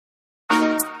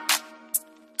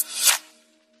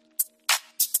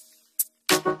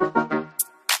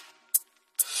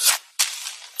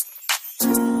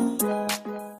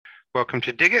Welcome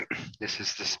to Dig It. This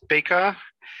is the speaker.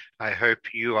 I hope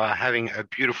you are having a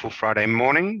beautiful Friday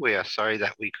morning. We are sorry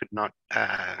that we could not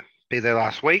be there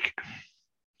last week.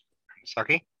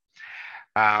 Sucky.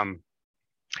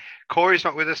 Corey's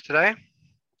not with us today.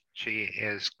 She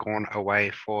has gone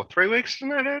away for 3 weeks,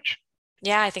 isn't it, Edge?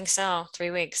 Yeah, I think so.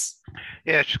 3 weeks.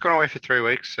 Yeah, she's gone away for 3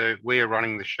 weeks, so we are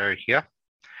running the show here.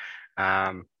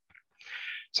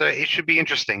 So it should be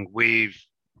interesting.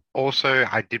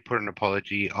 I did put an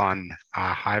apology on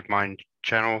our HiveMind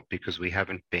channel because we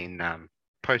haven't been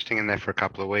posting in there for a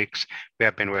couple of weeks. We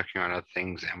have been working on other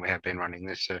things and we have been running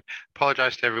this. So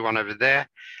apologize to everyone over there.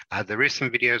 There is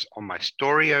some videos on my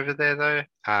story over there though,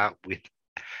 with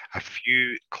a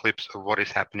few clips of what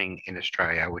is happening in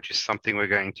Australia, which is something we're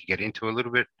going to get into a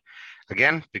little bit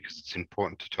again because it's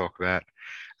important to talk about.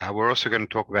 We're also going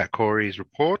to talk about Corey's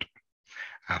report,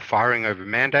 firing over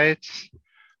mandates,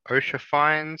 OSHA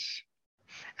fines,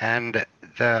 and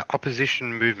the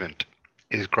opposition movement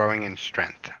is growing in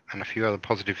strength, and a few other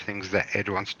positive things that Ed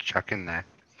wants to chuck in there.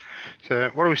 So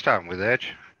what are we starting with,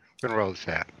 Edge? We're going to roll this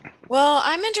out. Well,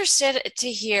 I'm interested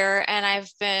to hear, and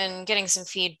I've been getting some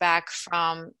feedback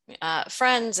from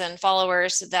friends and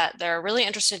followers that they're really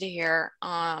interested to hear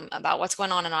about what's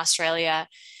going on in Australia,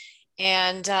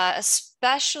 and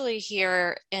especially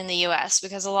here in the US,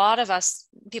 because a lot of us,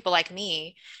 people like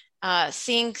me,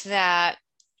 think that,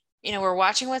 we're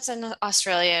watching what's in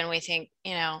Australia and we think,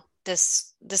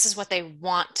 this is what they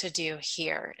want to do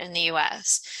here in the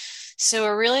US. So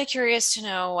we're really curious to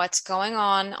know what's going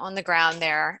on the ground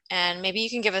there, and maybe you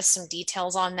can give us some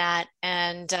details on that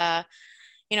and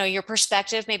your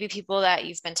perspective, maybe people that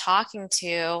you've been talking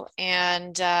to,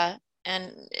 and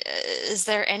is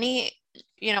there any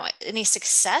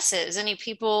successes, any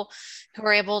people who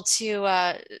are able to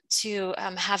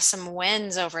have some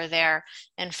wins over there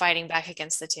and fighting back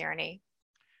against the tyranny?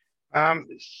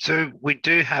 So we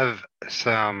do have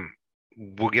some.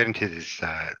 We'll get into this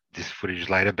footage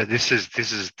later, but this is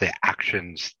the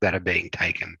actions that are being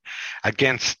taken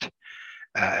against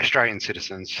Australian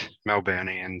citizens,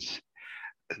 Melburnians.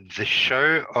 The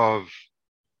show of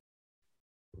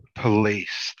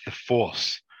police, the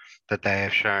force that they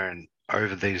have shown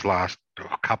over these last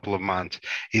couple of months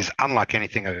is unlike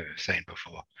anything I've ever seen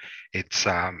before. It's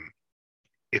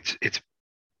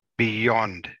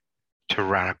beyond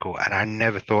tyrannical, and I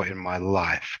never thought in my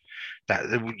life that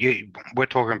we're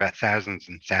talking about thousands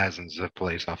and thousands of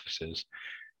police officers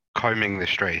combing the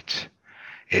streets.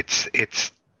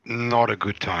 It's not a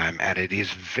good time, and it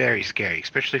is very scary,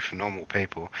 especially for normal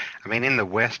people. I mean, in the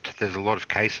West, there's a lot of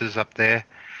cases up there.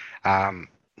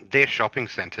 They're shopping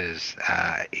centres.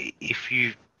 If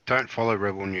you don't follow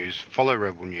Rebel News, follow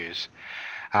Rebel News.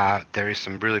 There is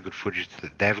some really good footage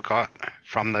that they've got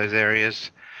from those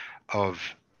areas of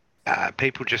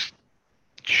people just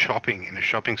shopping in a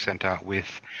shopping centre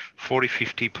with 40,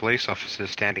 50 police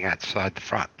officers standing outside the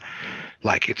front.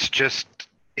 Like, it's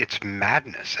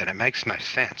madness, and it makes no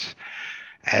sense.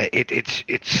 And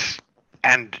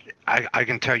I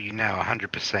can tell you now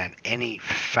 100%, any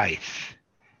faith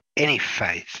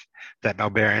that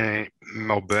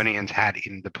Melburnians had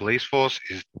in the police force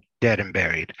is dead and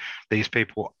buried. These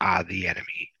people are the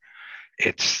enemy.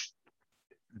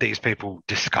 These people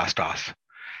disgust us,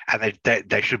 and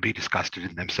they should be disgusted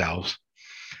in themselves.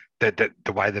 The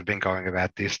way they've been going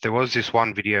about this. There was this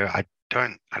one video, I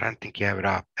don't think you have it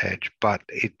up, Edge, but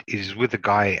it is with a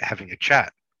guy having a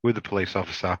chat with a police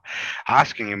officer,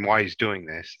 asking him why he's doing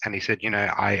this, and he said,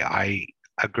 I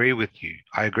agree with you.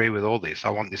 I agree with all this. I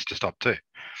want this to stop too.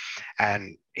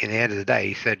 And in the end of the day,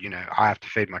 he said, I have to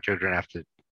feed my children. I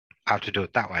have to do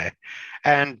it that way.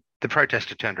 And the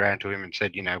protester turned around to him and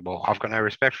said, well, I've got no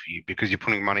respect for you because you're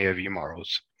putting money over your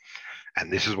morals.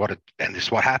 And this is what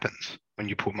happens when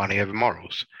you put money over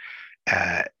morals.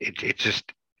 And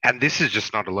this is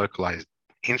just not a localized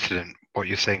incident, what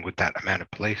you're seeing with that amount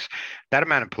of police. That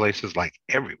amount of police is like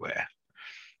everywhere.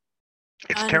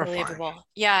 It's terrifying. Unbelievable.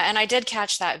 Yeah, and I did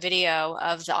catch that video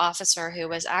of the officer who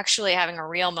was actually having a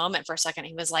real moment for a second.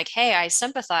 He was like, "Hey, I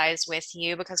sympathize with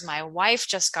you because my wife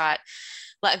just got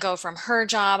let go from her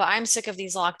job. I'm sick of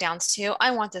these lockdowns too.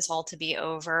 I want this all to be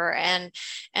over,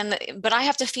 but I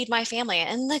have to feed my family."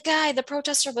 And the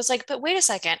protester was like, "But wait a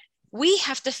second. We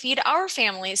have to feed our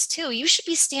families too. You should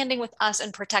be standing with us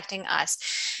and protecting us."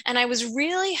 And I was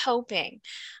really hoping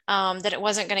that it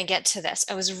wasn't going to get to this.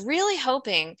 I was really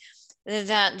hoping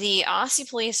that the Aussie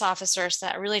police officers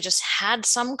that really just had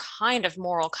some kind of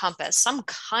moral compass, some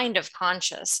kind of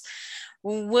conscience,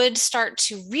 would start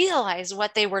to realize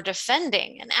what they were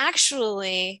defending and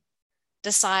actually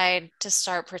decide to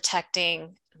start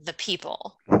protecting the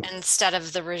people instead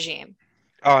of the regime?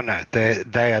 Oh no,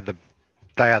 they are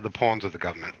the pawns of the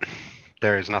government.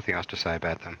 There is nothing else to say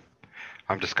about them.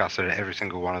 I'm disgusted at every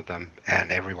single one of them,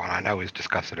 and everyone I know is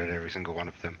disgusted at every single one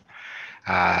of them.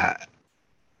 Uh,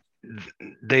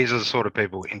 these are the sort of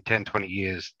people in 10, 20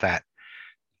 years that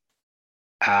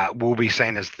will be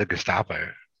seen as the Gestapo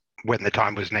when the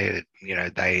time was needed.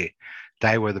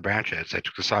 They were the brown shirts. They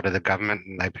took the side of the government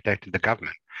and they protected the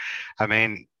government. I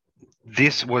mean,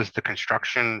 this was the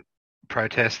construction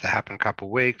protest that happened a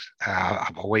week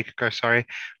ago, sorry,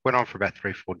 went on for about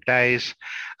 3, 4 days.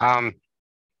 Um,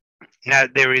 Now,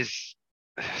 there is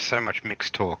so much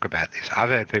mixed talk about this. I've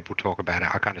heard people talk about it.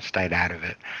 I kind of stayed out of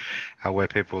it, where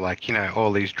people like,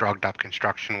 all these drugged up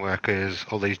construction workers,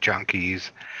 all these junkies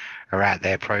are out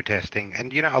there protesting.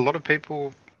 And, a lot of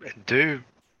people do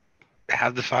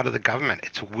have the side of the government.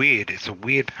 It's weird. It's a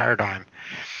weird paradigm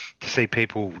to see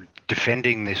people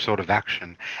defending this sort of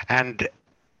action. And,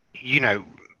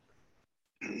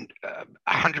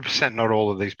 100% not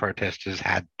all of these protesters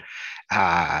had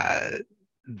uh,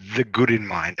 the good in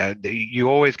mind. You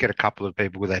always get a couple of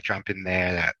people that jump in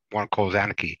there that want to cause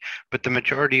anarchy, but the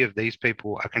majority of these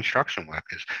people are construction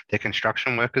workers. They're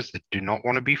construction workers that do not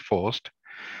want to be forced,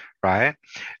 right,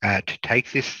 to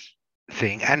take this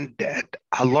thing. And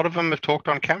a lot of them have talked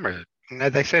on camera.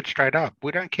 They said straight up,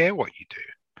 we don't care what you do.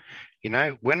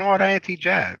 We're not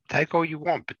anti-jab. Take all you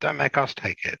want, but don't make us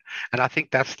take it. And I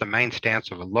think that's the main stance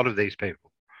of a lot of these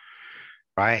people,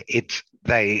 right? It's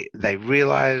they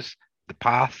realize the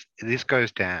path this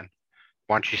goes down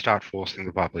once you start forcing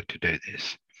the public to do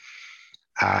this.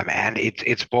 And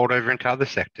it's brought over into other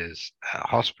sectors,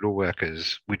 hospital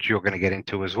workers, which you're going to get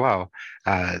into as well.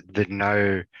 The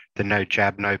no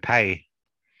jab, no pay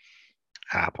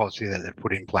policy that they've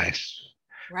put in place,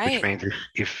 which Right. means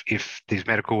if these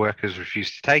medical workers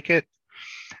refuse to take it,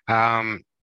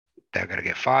 they're going to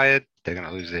get fired. They're going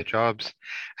to lose their jobs.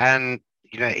 And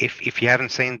if you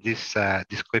haven't seen this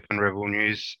clip on Rebel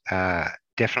News,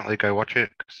 definitely go watch it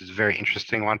because it's a very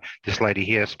interesting one. This lady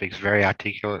here speaks very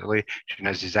articulately. She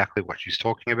knows exactly what she's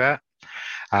talking about.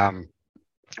 And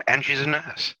she's a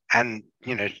nurse. And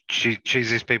she's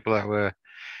these people that were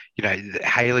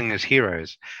hailing as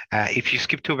heroes. If you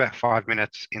skip to about 5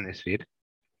 minutes in this vid,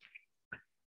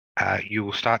 you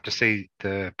will start to see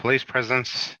the police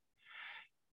presence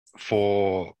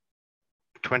for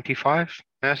 25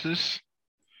 nurses.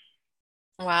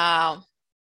 Wow.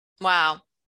 Wow.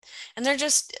 And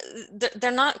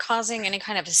they're not causing any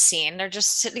kind of a scene. They're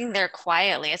just sitting there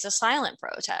quietly. It's a silent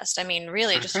protest. I mean,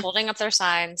 really just Mhm. holding up their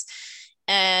signs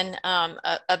and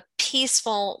a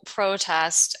peaceful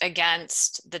protest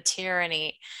against the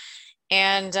tyranny.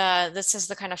 And this is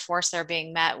the kind of force they're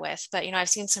being met with. But I've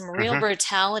seen some real Mhm.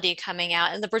 brutality coming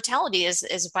out, and the brutality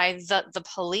is by the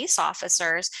police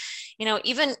officers.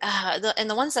 Even and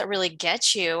the ones that really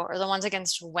get you are the ones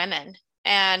against women.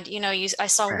 And I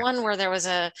saw Yeah. one where there was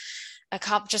a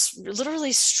cop just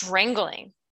literally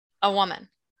strangling a woman,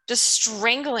 just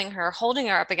strangling her, holding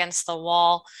her up against the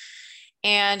wall.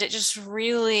 And it just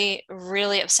really,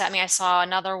 really upset me. I saw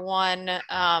another one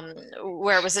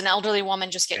where it was an elderly woman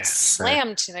just get Yeah. So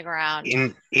slammed to the ground.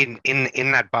 in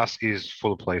that bus is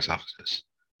full of police officers.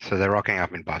 So they're rocking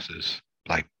up in buses,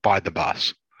 like by the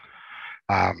bus.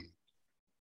 Um,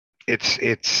 it's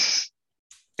it's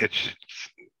it's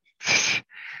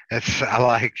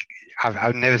like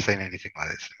I've never seen anything like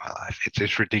this in my life.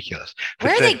 It's ridiculous. For,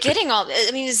 Where are they for, getting all?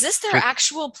 I mean, is this their for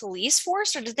actual police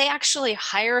force, or did they actually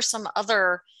hire some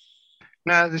other?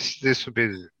 No, this would be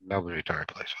the Melbourne Victoria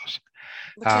Police Force.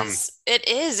 Um, Because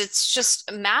it's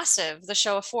just massive, the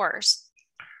show of force.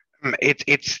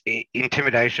 it's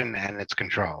intimidation and it's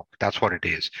control. That's what it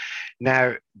is.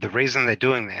 Now, the reason they're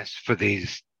doing this for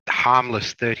these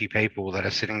harmless 30 people that are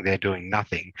sitting there doing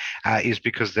nothing is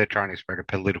because they're trying to spread a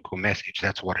political message.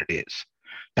 That's what it is.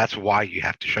 That's why you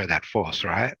have to show that force,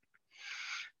 right?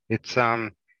 It's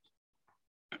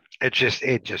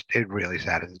it really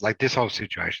saddens. Like this whole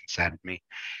situation saddened me.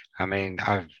 I mean,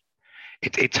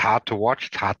 it's hard to watch.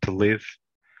 It's hard to live.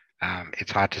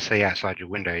 It's hard to see outside your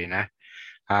window.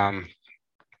 Um,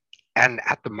 and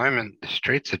at the moment, the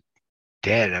streets are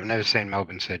dead. I've never seen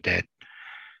Melbourne so dead.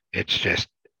 It's just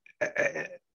uh,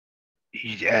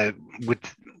 uh,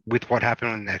 with what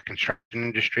happened in the construction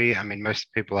industry. I mean,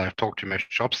 most people I've talked to, most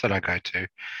shops that I go to,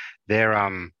 they're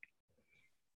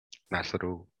nice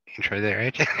little intro there,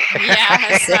 AJ.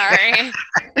 Yeah, sorry.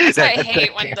 That's why I That's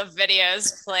hate when okay. the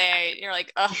videos play. You're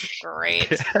like, oh, great.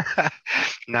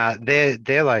 No,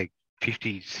 they're like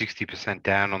 50, 60%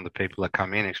 down on the people that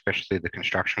come in, especially the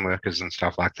construction workers and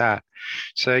stuff like that.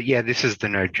 So yeah, this is the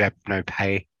no jab, no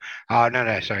pay.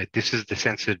 No, sorry. This is the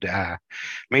censored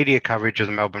media coverage of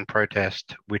the Melbourne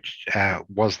protest, which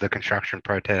was the construction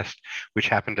protest, which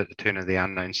happened at the Tomb of the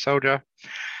Unknown Soldier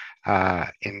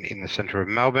in the centre of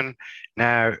Melbourne.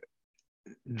 Now,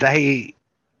 they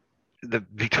the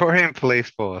Victorian Police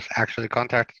Force actually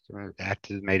contacted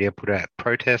the media, put out a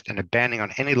protest and a banning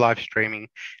on any live streaming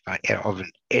of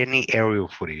any aerial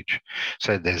footage.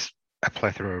 So there's a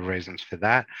plethora of reasons for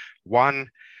that. One,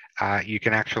 you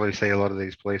can actually see a lot of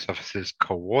these police officers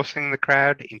coercing the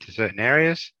crowd into certain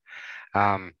areas.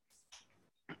 And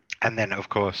then, of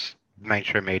course,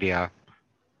 mainstream media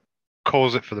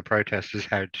calls it for the protesters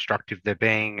how destructive they're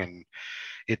being, and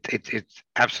it's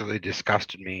absolutely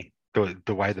disgusted me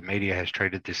the way the media has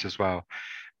treated this as well.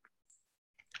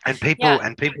 And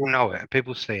Yeah, people know it.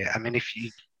 People see it. I mean, if you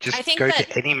I just think go that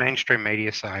to any mainstream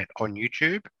media site on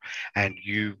YouTube, and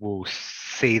you will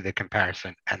see the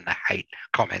comparison and the hate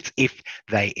comments if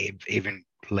they even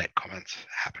let comments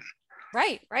happen.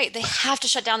 right, right. They have to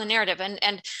shut down the narrative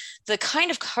and the kind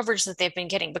of coverage that they've been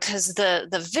getting because the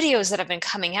videos that have been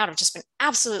coming out have just been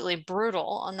absolutely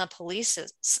brutal on the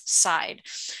police's side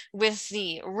with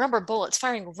the rubber bullets,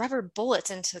 firing rubber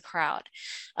bullets into the crowd,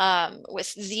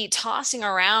 with the tossing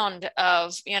around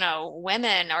of,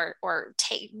 women or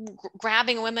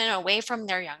grabbing women away from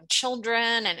their young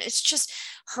children. And it's just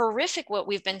horrific what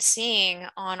we've been seeing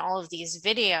on all of these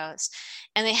videos.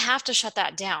 And they have to shut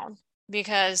that down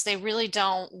because they really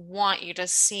don't want you to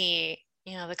see,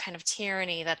 the kind of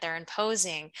tyranny that they're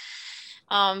imposing.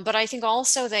 But I think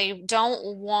also they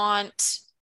don't want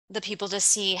the people to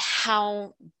see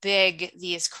how big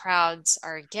these crowds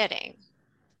are getting.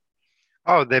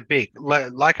 Oh, they're big.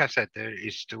 Like I said, there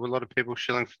is still a lot of people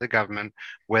shilling for the government,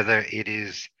 whether it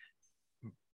is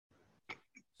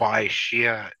by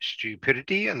sheer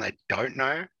stupidity and they don't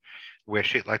know where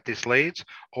shit like this leads,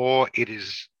 or it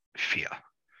is fear.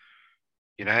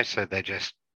 So they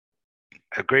just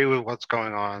agree with what's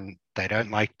going on. They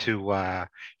don't like to,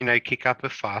 kick up a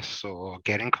fuss or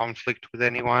get in conflict with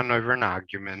anyone over an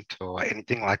argument or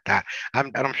anything like that.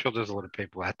 And I'm sure there's a lot of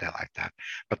people out there like that.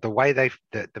 But the way the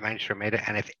mainstream media,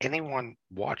 and if anyone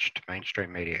watched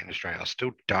mainstream media in Australia,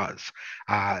 still does,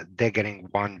 they're getting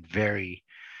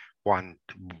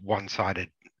one-sided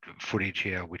footage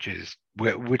here, which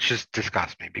just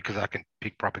disgusts me because I can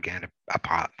pick propaganda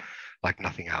apart like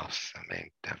nothing else. I mean,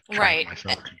 I've trained Right.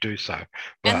 myself to do so.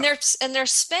 And But they're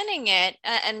spinning it,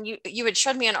 and you had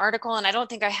showed me an article, and I don't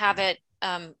think I have it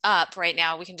up right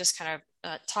now. We can just kind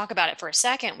of talk about it for a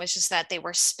second, which is that they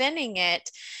were spinning it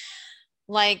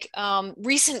like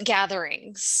recent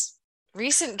gatherings are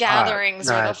the no,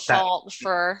 that fault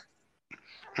for.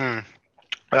 mm,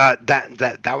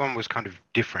 that one was kind of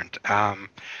different.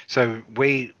 So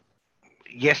we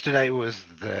yesterday was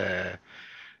the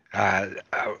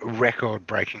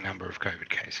record-breaking number of COVID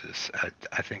cases.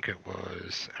 I think it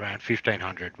was around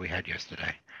 1,500 we had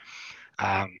yesterday,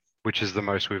 which is the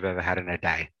most we've ever had in a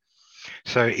day.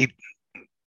 So it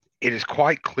is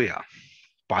quite clear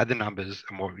by the numbers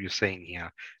and what you're seeing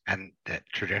here, and that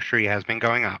trajectory has been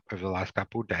going up over the last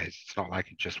couple of days. It's not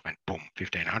like it just went boom,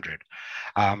 1,500.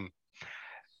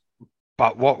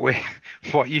 But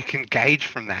what you can gauge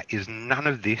from that is none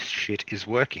of this shit is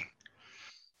working.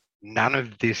 None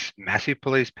of this massive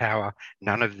police power,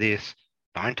 none of this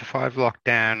 9 to 5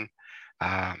 lockdown,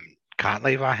 can't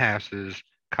leave our houses,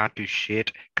 can't do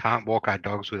shit, can't walk our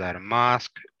dogs without a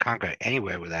mask, can't go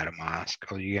anywhere without a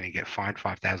mask, or you're going to get fined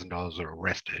 $5,000 or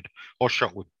arrested or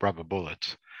shot with rubber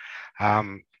bullets.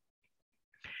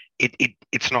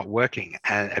 It's not working.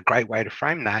 And a great way to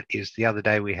frame that is the other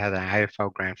day we had an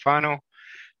AFL Grand Final.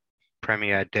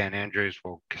 Premier Dan Andrews,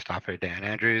 Gestapo Dan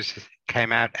Andrews,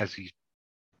 came out as he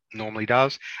normally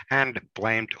does and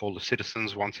blamed all the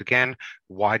citizens once again.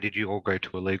 Why did you all go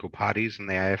to illegal parties on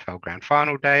the AFL Grand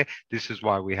Final day? This is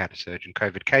why we had a surge in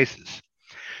COVID cases.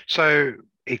 So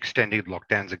extended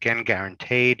lockdowns again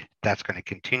guaranteed. That's going to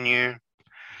continue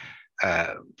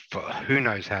for who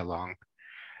knows how long.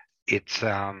 It's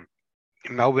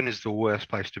Melbourne is the worst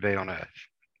place to be on earth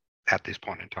at this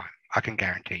point in time. I can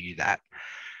guarantee you that.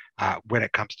 When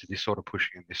it comes to this sort of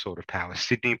pushing and this sort of power,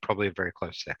 Sydney probably a very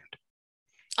close second.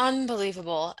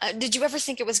 Unbelievable. Did you ever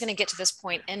think it was going to get to this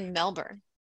point in Melbourne?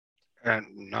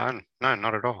 No, no,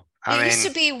 not at all. It I used to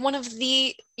mean, be one of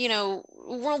the,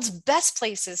 world's best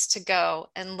places to go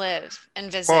and live and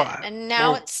well, visit. And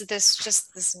now well, it's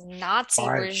this Nazi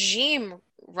five, regime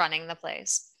running the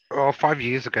place. 5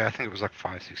 years ago, I think it was like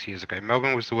 5, 6 years ago,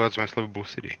 Melbourne was the world's most livable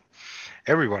city.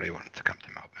 Everybody wanted to come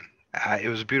to Melbourne. It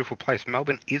was a beautiful place.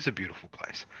 Melbourne is a beautiful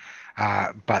place.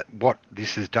 But what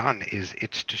this has done is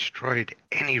it's destroyed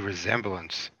any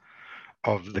resemblance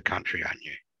of the country I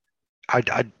knew.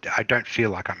 I don't feel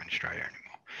like I'm in Australia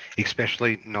anymore,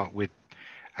 especially not with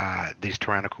these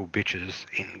tyrannical bitches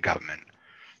in government,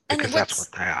 And because that's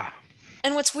what they are.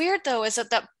 what's weird though is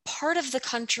that part of the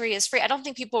country is free. I don't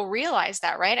think people realize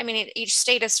that, right? I mean, each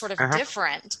state is sort of Uh-huh.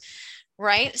 different,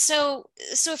 right? So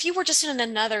if you were just in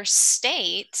another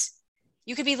state,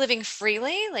 you could be living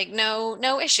freely, like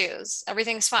no issues.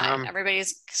 Everything's fine. Um,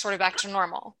 Everybody's sort of back to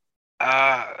normal.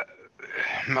 uh,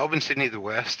 Melbourne, Sydney, the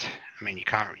worst. I mean, you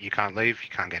can't leave, you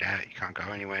can't get out, you can't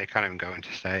go anywhere, you can't even go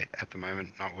interstate at the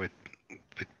moment, not with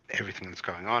everything that's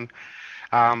going on.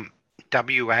 Um,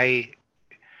 WA,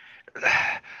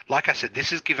 like I said, this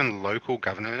has given local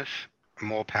governors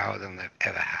more power than they've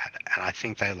ever had, and I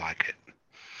think they like it,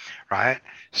 right?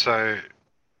 So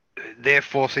they're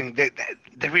forcing.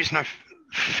 There is no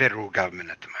federal government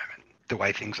at the moment. The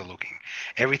way things are looking,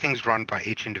 everything's run by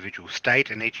each individual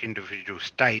state, and each individual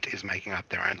state is making up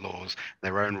their own laws,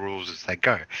 their own rules as they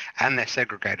go, and they're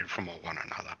segregated from all one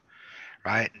another,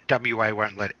 right? WA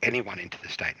won't let anyone into the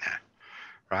state now,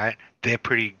 right? They're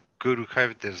pretty good with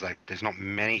COVID. There's not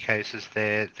many cases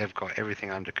there. They've got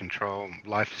everything under control.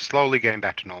 Life is slowly getting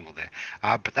back to normal there.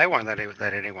 But they won't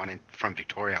let anyone in from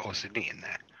Victoria or Sydney in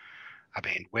there. I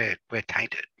mean, we're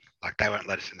tainted. Like they won't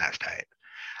let us in that state.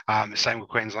 Same with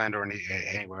Queensland or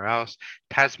anywhere else.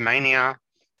 Tasmania,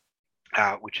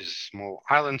 which is a small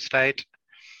island state,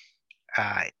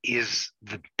 is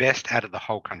the best out of the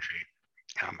whole country.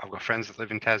 I've got friends that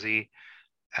live in Tassie.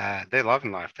 They're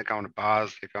loving life. They're going to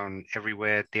bars. They're going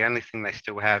everywhere. The only thing they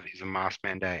still have is a mask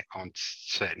mandate on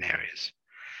certain areas.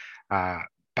 Uh,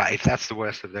 but if that's the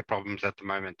worst of their problems at the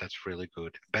moment, that's really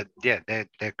good. But yeah,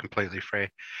 they're completely free.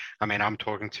 I mean, I'm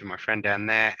talking to my friend down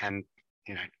there, and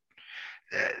you know,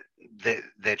 uh,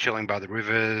 they're chilling by the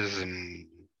rivers and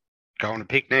going to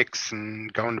picnics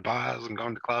and going to bars and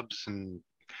going to clubs, and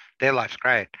their life's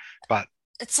great. But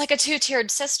It's like a two-tiered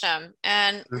system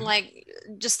and Mhm. like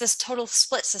just this total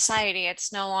split society.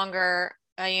 It's no longer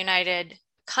a united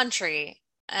country.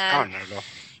 Oh, And not at all.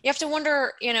 you have to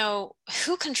wonder,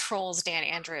 who controls Dan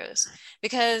Andrews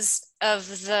because of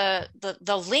the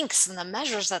links and the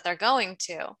measures that they're going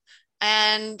to.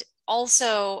 And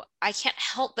also, I can't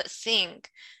help but think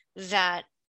that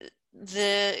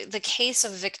the case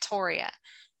of Victoria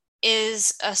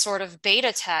is a sort of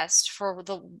beta test for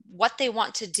what they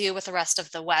want to do with the rest of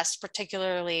the West,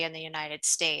 particularly in the United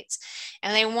States.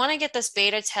 And they want to get this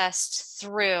beta test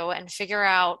through and figure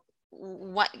out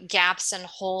what gaps and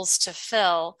holes to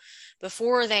fill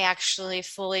before they actually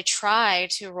fully try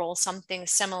to roll something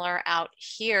similar out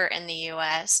here in the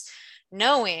US,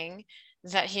 knowing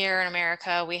that here in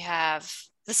America we have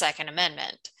the Second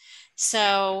Amendment.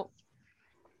 So,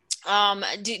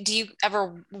 do you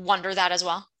ever wonder that as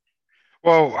well?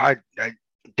 Well,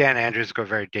 Dan Andrews got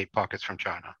very deep pockets from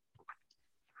China.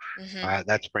 Hmm.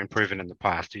 That's been proven in the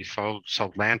past. He sold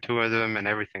land to them and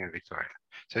everything in Victoria.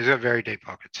 So he's got very deep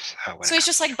pockets when So it he's comes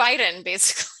just to like Biden,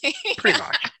 basically. pretty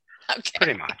much,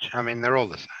 pretty Okay. much. I mean, they're all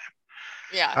the same.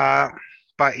 Yeah. Uh,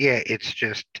 but yeah, it's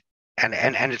just and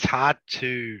it's hard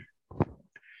to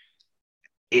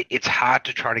it's hard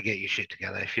to try to get your shit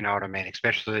together if you know what I mean.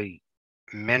 Especially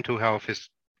mental health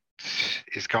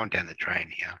is going down the drain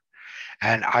here.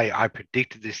 And I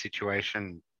predicted this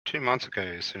situation 2 months ago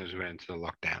as soon as we went into the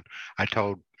lockdown. I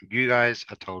told you guys,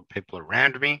 I told people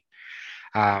around me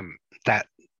that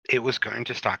it was going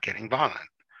to start getting violent.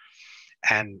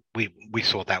 And we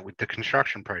saw that with the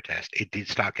construction protest. It did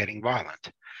start getting violent.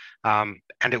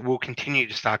 And it will continue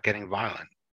to start getting violent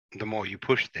the more you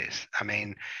push this. I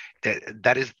mean,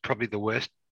 that is probably the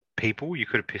worst people you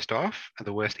could have pissed off, and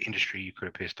the worst industry you could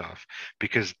have pissed off,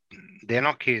 because they're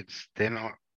not kids, they're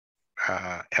not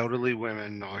elderly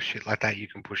women or shit like that you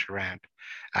can push around.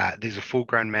 These are full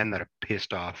grown men that are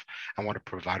pissed off and want to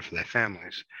provide for their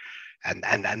families. And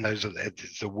those are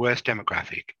it's the worst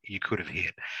demographic you could have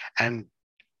hit. And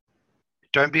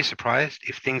don't be surprised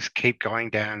if things keep going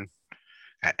down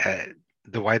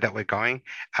the way that we're going,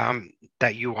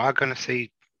 that you are going to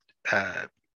see. Uh,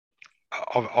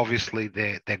 Obviously,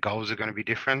 their goals are going to be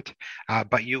different,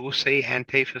 but you will see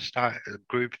Antifa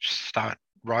groups start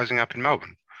rising up in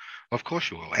Melbourne. Of course,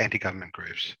 you will. Anti-government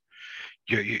groups.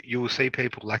 You will see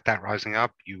people like that rising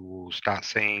up. You will start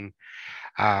seeing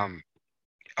um,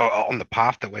 on the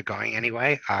path that we're going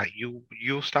anyway.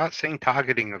 You'll start seeing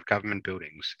targeting of government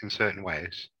buildings in certain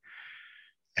ways.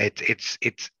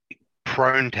 It's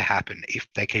prone to happen if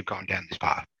they keep going down this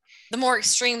path. The more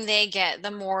extreme they get,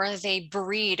 the more they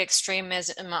breed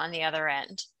extremism on the other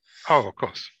end. Oh, of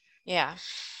course. Yeah.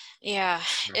 Yeah.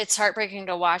 It's heartbreaking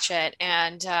to watch it.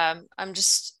 And I'm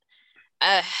just,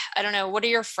 uh, I don't know, what are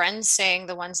your friends saying,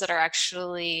 the ones that are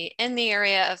actually in the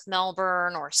area of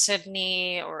Melbourne or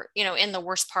Sydney or, in the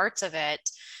worst parts of it?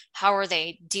 How are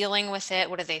they dealing with it?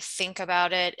 What do they think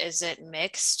about it? Is it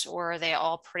mixed or are they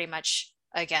all pretty much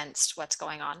against what's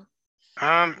going on?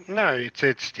 No,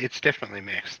 it's definitely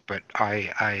mixed, but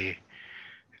I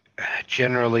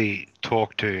generally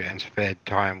talk to and spend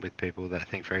time with people that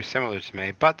think very similar to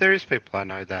me. But there is people I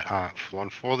know that are full on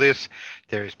for this.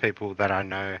 There is people that I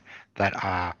know that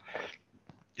are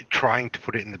trying to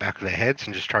put it in the back of their heads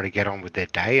and just try to get on with their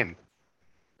day and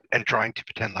trying to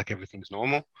pretend like everything's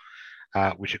normal,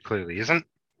 which it clearly isn't.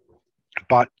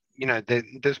 But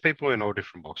there's people in all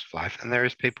different walks of life, and there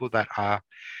is people that are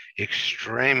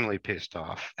extremely pissed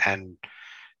off, and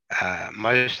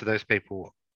most of those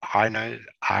people I know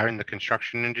are in the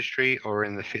construction industry or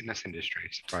in the fitness industry,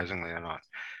 surprisingly or not.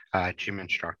 Gym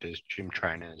instructors, gym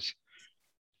trainers,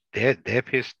 they're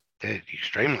pissed. They're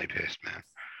extremely pissed, man.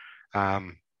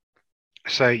 Um,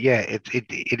 so yeah,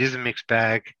 it is a mixed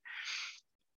bag,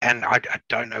 and I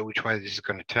don't know which way this is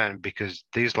going to turn because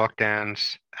these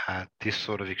lockdowns, this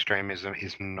sort of extremism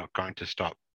is not going to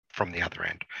stop from the other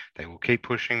end. They will keep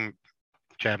pushing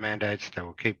jab mandates. They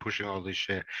will keep pushing all this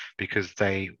shit because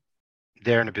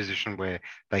they're in a position where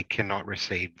they cannot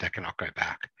recede, they cannot go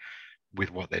back with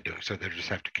what they're doing. So they just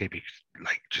have to keep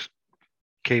just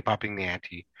keep upping the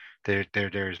ante. There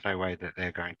is no way that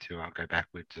they're going to go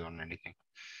backwards on anything.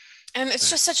 And it's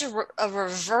So just such a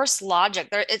reverse logic.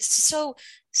 It's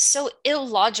so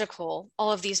illogical,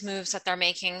 all of these moves that they're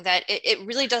making, that it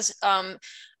really does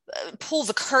pull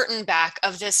the curtain back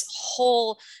of this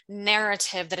whole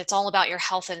narrative that it's all about your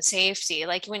health and safety.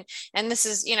 Like when, and this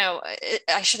is,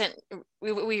 I shouldn't,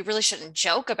 we really shouldn't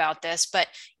joke about this, but,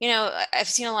 I've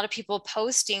seen a lot of people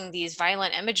posting these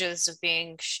violent images of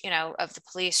being, of the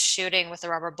police shooting with the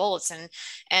rubber bullets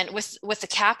and with the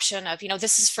caption of,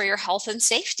 this is for your health and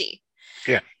safety.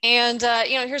 yeah. And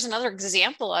here's another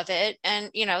example of it.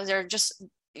 And they're just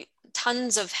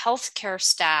tons of healthcare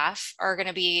staff are going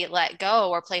to be let go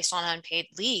or placed on unpaid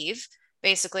leave,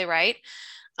 basically, right?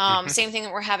 Hmm. Same thing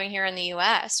that we're having here in the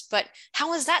US. But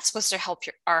how is that supposed to help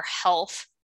our health?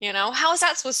 How is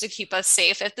that supposed to keep us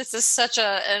safe if this is such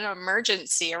an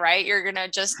emergency, right? You're going to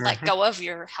just let Hmm. go of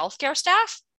your healthcare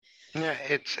staff? Yeah,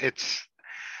 it's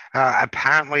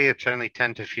apparently it's only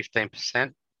 10 to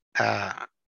 15%,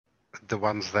 the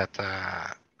ones that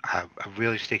are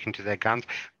really sticking to their guns,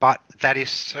 but that is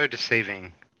so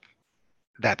deceiving,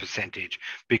 that percentage,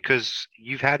 because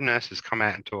you've had nurses come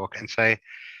out and talk and say,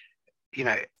 you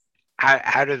know,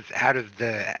 out of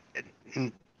the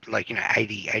like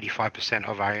 80-85%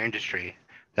 of our industry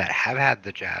that have had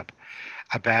the jab,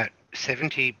 about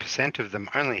 70% of them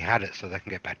only had it so they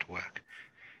can get back to work.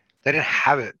 They didn't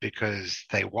have it because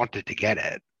they wanted to get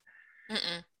it.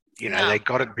 Mm-mm. They No,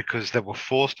 got it because they were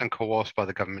forced and coerced by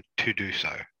the government to do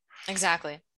so.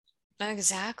 exactly.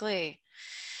 Exactly.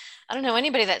 I don't know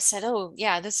anybody that said, "Oh,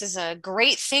 yeah, this is a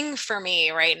great thing for me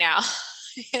right now."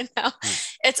 You know, Hmm.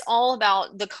 it's all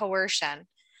about the coercion.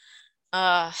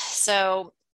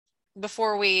 So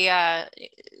before we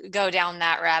go down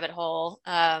that rabbit hole,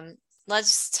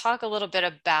 let's talk a little bit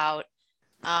about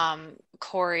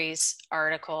Corey's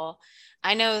article.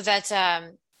 I know that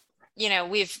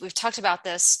we've talked about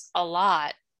this a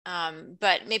lot,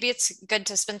 but maybe it's good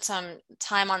to spend some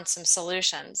time on some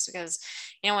solutions because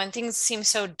when things seem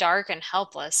so dark and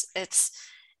helpless, it's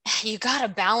you got to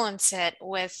balance it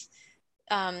with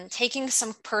taking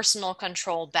some personal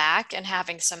control back and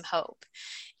having some hope.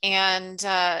 And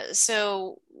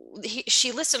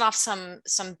she listed off some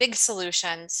big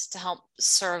solutions to help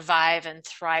survive and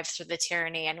thrive through the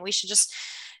tyranny, and we should just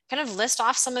kind of list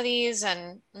off some of these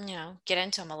and get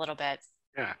into them a little bit.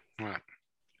 Yeah, right.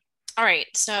 All right,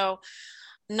 so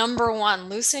number one,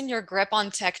 loosen your grip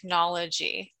on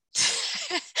technology.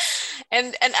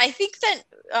 And I think that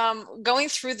going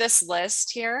through this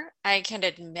list here, I can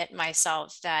admit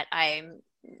myself that I'm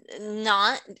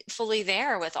not fully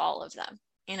there with all of them.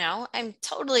 I'm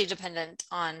totally dependent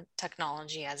on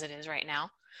technology as it is right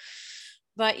now.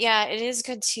 But yeah, it is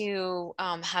good to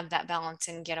have that balance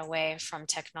and get away from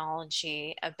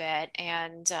technology a bit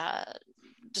and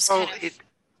just kind Well, of,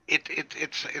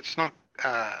 it's not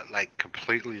like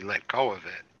completely let go of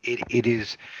it. It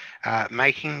is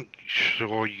making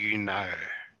sure you know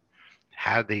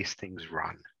how these things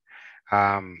run,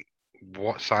 um,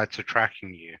 what sites are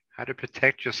tracking you, how to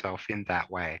protect yourself in that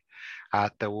way.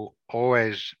 There will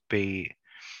always be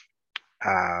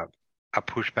uh, a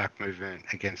pushback movement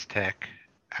against tech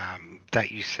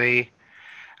that you see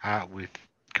with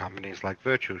companies like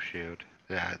Virtual Shield.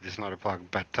 There's not a plug,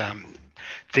 but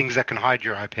things that can hide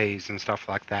your IPs and stuff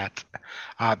like that,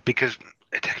 because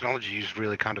technology is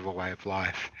really kind of a way of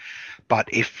life. But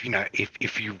if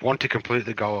you want to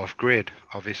completely go off grid,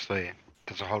 obviously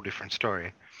that's a whole different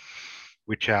story,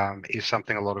 which is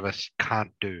something a lot of us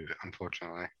can't do,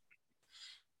 unfortunately.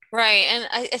 Right. And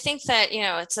I think that,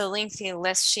 it's a lengthy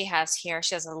list she has here.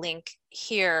 She has a link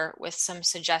here with some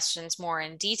suggestions more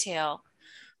in detail.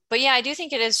 But yeah, I do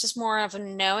think it is just more of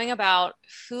knowing about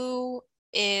who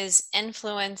is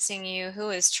influencing you, who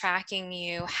is tracking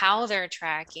you, how they're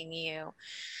tracking you,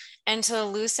 and to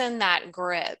loosen that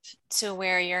grip to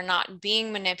where you're not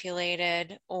being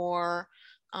manipulated or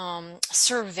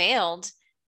surveilled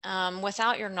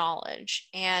without your knowledge.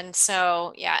 And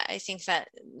so, yeah, I think that,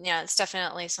 it's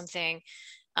definitely something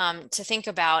to think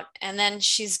about. And then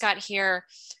she's got here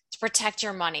to protect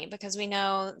your money because we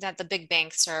know that the big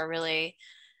banks are really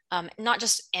not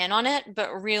just in on it,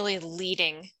 but really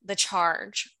leading the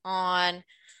charge on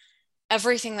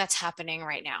everything that's happening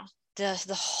right now.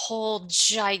 The whole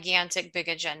gigantic big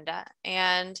agenda.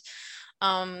 And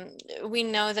um, we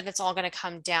know that it's all going to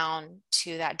come down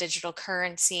to that digital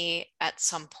currency at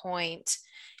some point,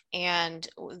 and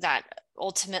that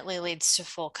ultimately leads to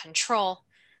full control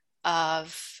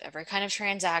of every kind of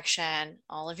transaction,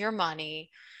 all of your money.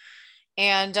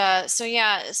 And so,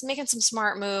 yeah, it's making some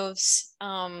smart moves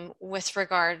with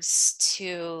regards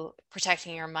to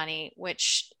protecting your money,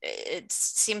 which it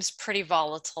seems pretty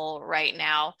volatile right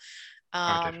now.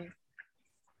 Oh, definitely. Um,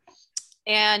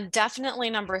 and definitely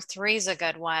number three is a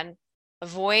good one.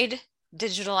 Avoid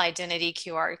digital identity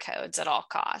QR codes at all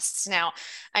costs. Now,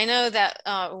 I know that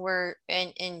we're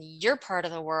in your part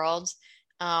of the world.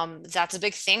 That's a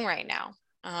big thing right now.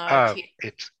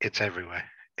 It's everywhere.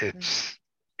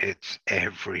 It's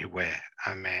everywhere.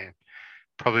 I mean,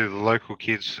 probably the local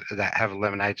kids that have a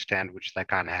lemonade stand, which they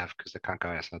can't have because they can't go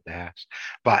outside the house.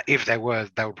 But if they were,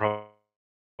 they would probably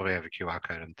have a QR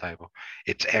code on the table.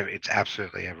 It's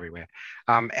absolutely everywhere.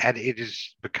 And it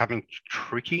is becoming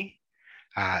tricky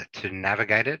to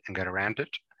navigate it and get around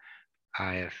it.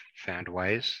 I have found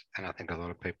ways, and I think a lot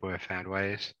of people have found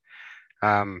ways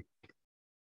um,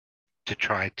 to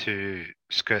try to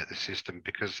skirt the system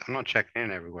because I'm not checking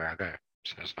in everywhere I go,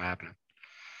 so it's not happening.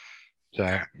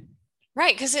 So,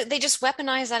 Right, because they just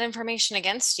weaponize that information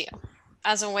against you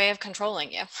as a way of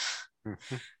controlling you,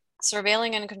 mhm.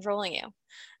 surveilling and controlling you.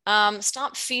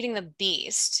 Stop feeding the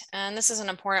beast. And this is an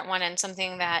important one and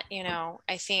something that,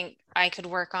 I think I could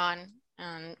work on.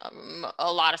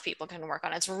 A lot of people can work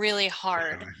on. It's really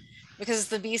hard Definitely. because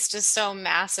the beast is so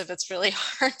massive, it's really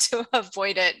hard to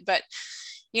avoid it. But,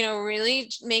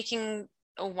 really making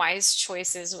wise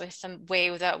choices with the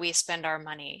way that we spend our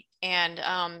money. And,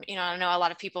 I know a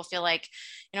lot of people feel like,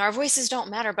 our voices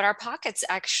don't matter, but our pockets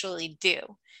actually do.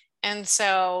 And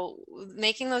so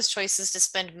making those choices to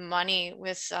spend money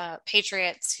with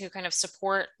patriots who kind of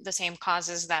support the same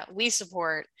causes that we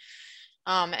support,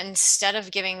 instead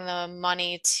of giving the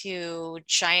money to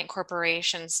giant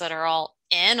corporations that are all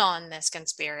in on this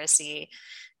conspiracy,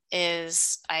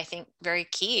 is, I think, very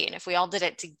key. And if we all did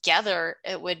it together,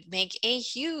 it would make a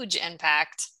huge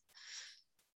impact.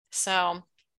 So,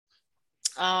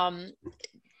 um,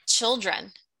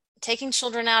 children, taking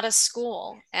children out of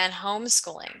school and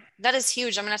homeschooling, that is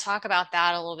huge. I'm going to talk about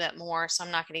that a little bit more. So,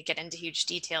 I'm not going to get into huge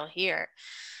detail here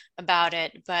about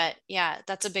it. But yeah,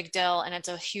 that's a big deal. And it's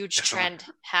a huge Definitely. trend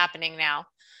happening now.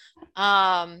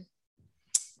 Um,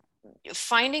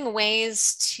 Finding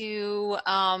ways to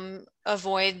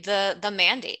avoid the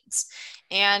mandates.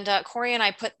 And Corey and I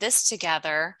put this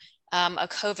together, a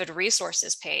COVID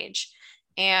resources page,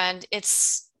 and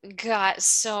it's got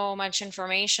so much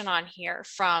information on here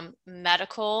from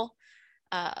medical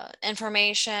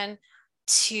information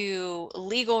to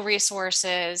legal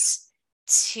resources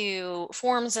to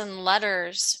forms and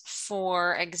letters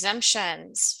for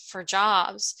exemptions for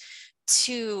jobs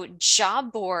to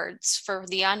job boards for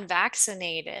the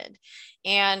unvaccinated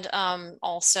and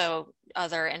also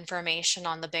other information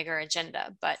on the bigger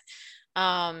agenda. But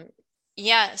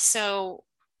yeah, so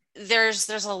there's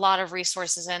a lot of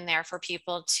resources in there for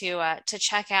people to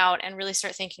check out and really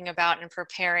start thinking about and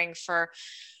preparing for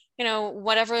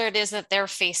whatever it is that they're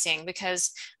facing,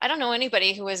 because I don't know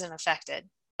anybody who isn't affected.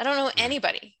 I don't know Mm.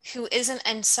 anybody who isn't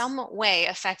in some way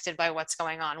affected by what's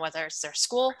going on, whether it's their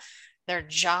school, their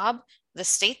job, the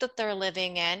state that they're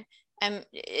living in. And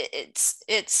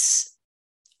it's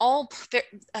all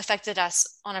affected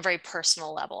us on a very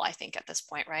personal level, I think, at this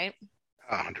point, right?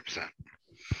 100%.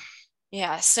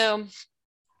 Yeah. So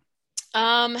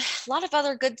a lot of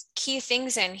other good key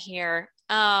things in here.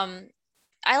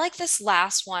 I like this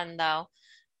last one though.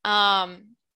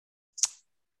 Um,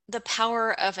 the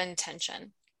power of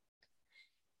intention.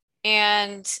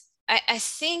 And I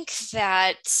think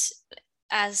that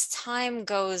as time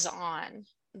goes on,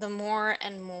 the more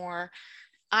and more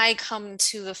I come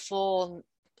to the full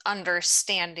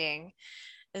understanding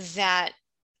that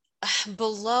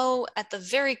below, at the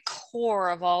very core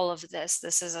of all of this,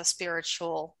 this is a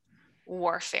spiritual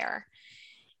warfare.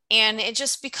 And it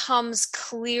just becomes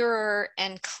clearer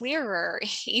and clearer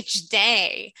each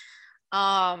day.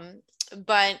 Um,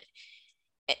 but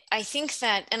I think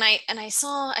that, and I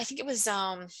saw, I think it was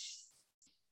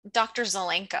Dr.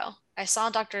 Zelenko. I saw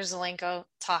Dr. Zelenko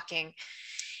talking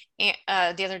the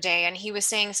other day, and he was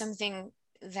saying something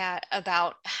that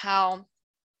about how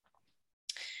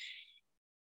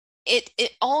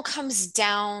it all comes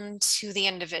down to the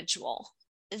individual,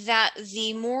 that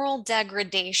the moral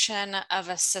degradation of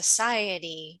a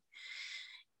society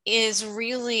is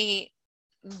really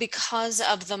because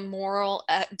of the moral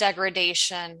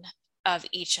degradation of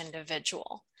each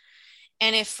individual.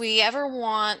 And if we ever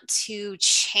want to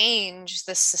change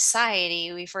the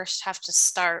society, we first have to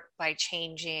start by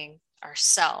changing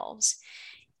ourselves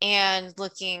and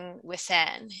looking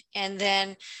within, and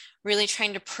then really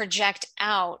trying to project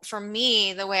out. For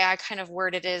me, the way I kind of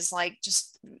word it is like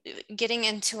just getting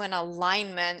into an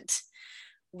alignment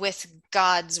with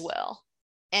God's will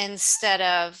instead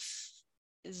of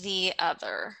the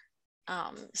other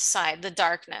side, the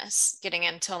darkness, getting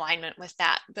into alignment with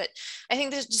that. But I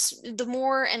think there's just the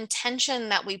more intention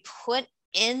that we put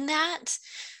in that,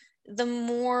 the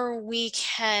more we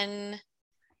can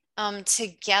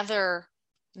together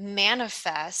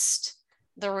manifest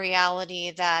the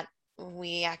reality that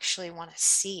we actually want to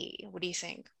see. What do you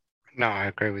think? No, I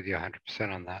agree with you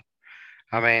 100% on that.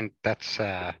 I mean, that's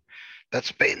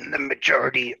been the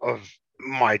majority of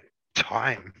my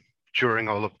time during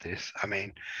all of this. I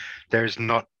mean, there's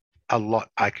not a lot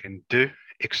I can do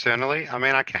externally. I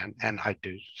mean, I can, and I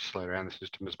do slow down the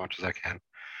system as much as I can,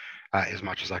 as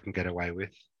much as I can get away with,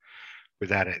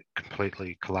 without it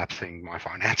completely collapsing my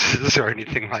finances or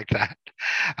anything like that.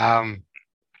 Um,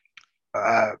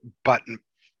 but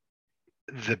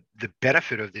the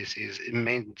benefit of this is it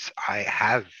means I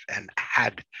have and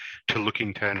had to look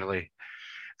internally,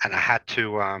 and I had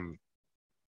to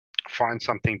find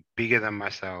something bigger than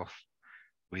myself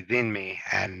within me,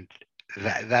 and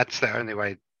that's the only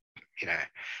way, you know,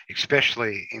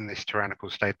 especially in this tyrannical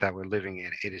state that we're living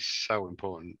in. It is so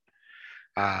important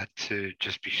to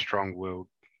just be strong-willed,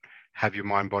 have your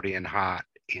mind, body, and heart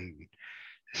in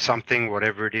something,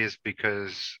 whatever it is,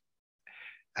 because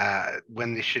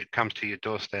when this shit comes to your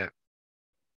doorstep,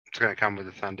 it's going to come with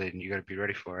a thunder, and you got to be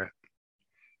ready for it.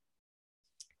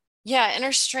 Yeah,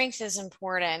 inner strength is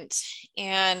important.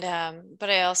 And but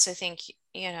I also think,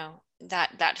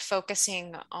 that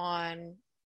focusing on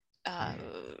uh,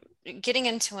 getting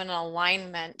into an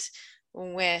alignment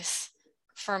with,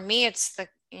 for me, it's the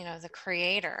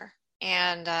creator,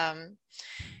 and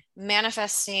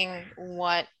manifesting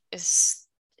what is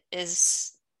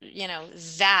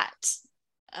that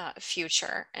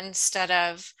future, instead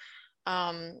of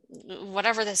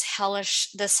whatever this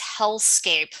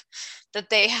hellscape that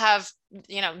they have,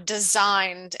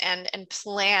 designed and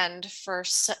planned for,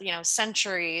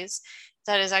 centuries,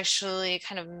 that is actually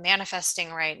kind of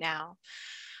manifesting right now.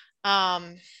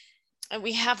 Um,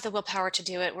 we have the willpower to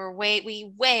do it.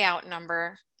 We way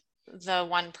outnumber the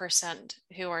 1%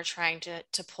 who are trying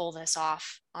to pull this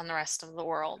off on the rest of the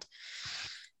world,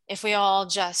 if we all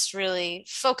just really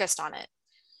focused on it.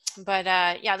 But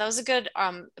yeah, that was a good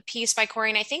piece by Corey.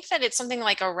 And I think that it's something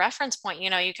like a reference point.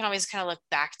 You can always kind of look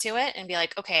back to it and be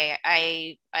like, okay,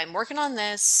 I'm working on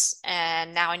this,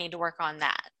 and now I need to work on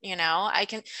that. I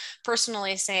can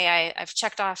personally say I've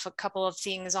checked off a couple of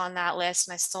things on that list,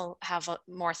 and I still have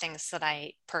more things that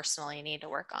I personally need to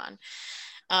work on.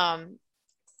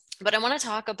 But I want to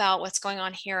talk about what's going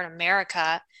on here in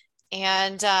America.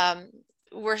 And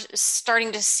we're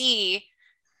starting to see,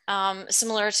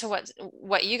 similar to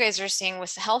what you guys are seeing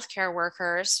with the healthcare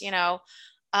workers,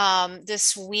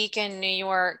 this week in New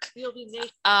York,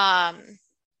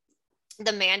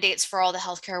 the mandates for all the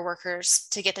healthcare workers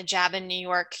to get the jab in New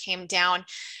York came down,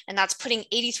 and that's putting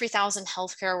 83,000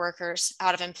 healthcare workers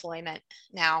out of employment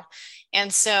now.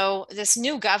 And so this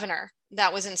new governor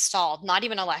that was installed, not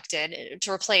even elected,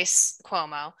 to replace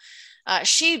Cuomo,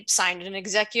 she signed an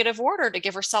executive order to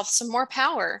give herself some more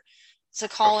power to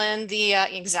call in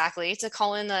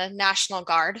the National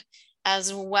Guard,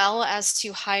 as well as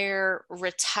to hire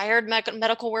retired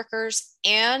medical workers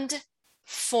and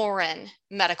foreign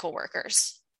medical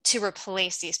workers to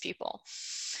replace these people.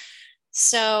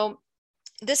 So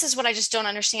this is what I just don't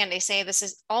understand. They say this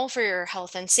is all for your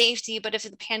health and safety, but if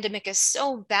the pandemic is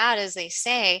so bad as they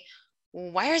say,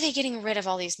 why are they getting rid of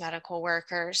all these medical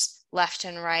workers left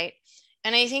and right?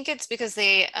 And I think it's because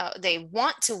they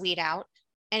want to weed out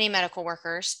any medical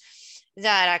workers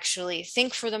that actually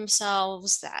think for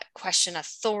themselves, that question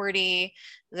authority,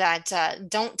 that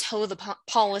don't toe the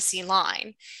policy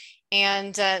line.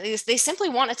 And they simply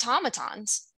want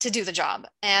automatons to do the job.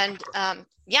 And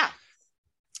yeah,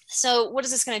 so what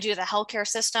is this going to do to the healthcare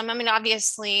system? I mean,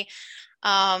 obviously,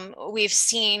 we've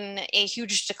seen a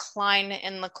huge decline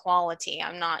in the quality.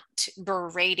 I'm not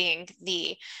berating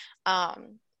the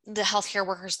healthcare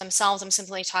workers themselves. I'm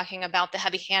simply talking about the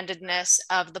heavy-handedness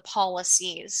of the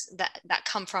policies that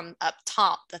come from up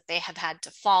top that they have had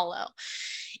to follow.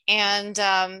 And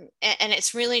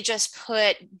it's really just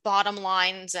put bottom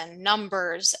lines and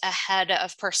numbers ahead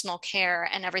of personal care,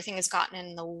 and everything has gotten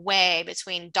in the way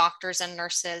between doctors and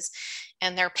nurses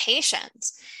and their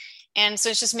patients. And so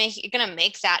it's just going to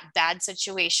make that bad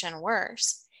situation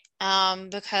worse,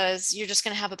 because you're just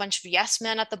going to have a bunch of yes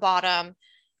men at the bottom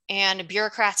and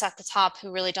bureaucrats at the top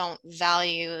who really don't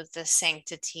value the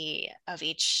sanctity of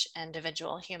each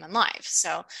individual human life.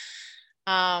 So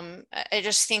I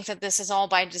just think that this is all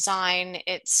by design.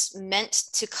 It's meant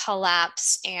to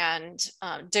collapse and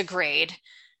degrade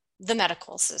the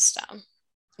medical system,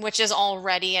 which is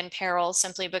already in peril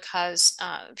simply because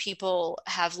people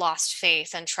have lost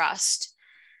faith and trust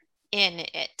in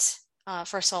it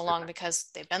for so long because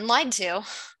they've been lied to.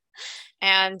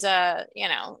 And,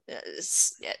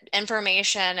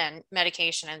 information and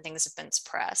medication and things have been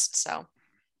suppressed. So,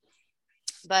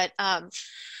 but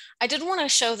I did want to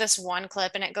show this one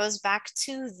clip, and it goes back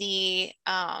to the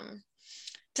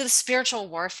spiritual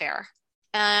warfare.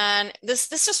 And this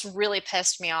just really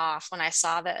pissed me off when I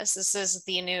saw this. This is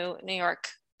the new New York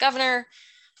governor,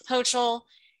 Hochul.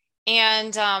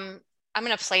 And I'm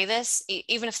going to play this.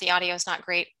 Even if the audio is not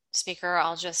great, speaker,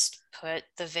 I'll just put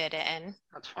the vid in.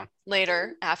 That's fine.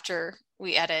 Later after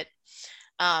we edit.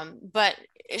 But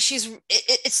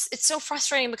it's so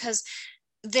frustrating because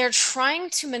they're trying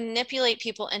to manipulate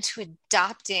people into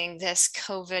adopting this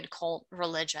COVID cult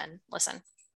religion. Listen.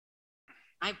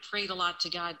 I prayed a lot to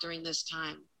God during this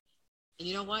time. And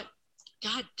you know what?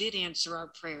 God did answer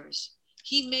our prayers.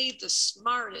 He made the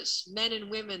smartest men and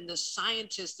women, the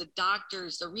scientists, the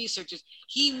doctors, the researchers.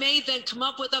 He made them come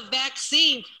up with a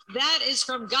vaccine. That is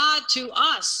from God to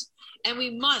us. And we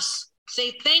must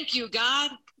say, thank you, God.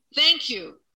 Thank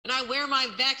you. And I wear my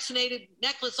vaccinated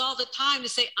necklace all the time to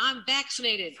say, I'm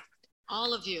vaccinated.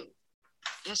 All of you.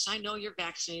 Yes, I know you're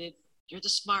vaccinated. You're the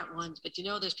smart ones, but you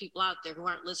know there's people out there who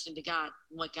aren't listening to God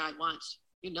and what God wants.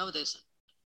 You know this.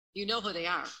 You know who they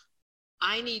are.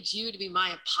 I need you to be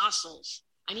my apostles.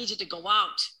 I need you to go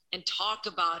out and talk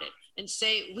about it and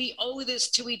say, we owe this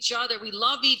to each other. We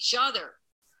love each other.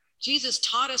 Jesus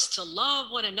taught us to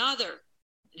love one another.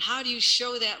 And how do you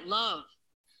show that love?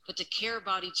 But to care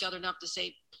about each other enough to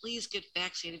say, please get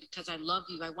vaccinated because I love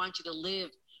you. I want you to live.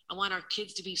 I want our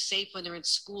kids to be safe when they're in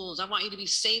schools. I want you to be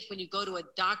safe when you go to a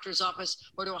doctor's office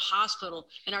or to a hospital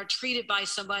and are treated by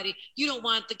somebody. You don't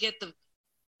want to get the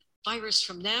virus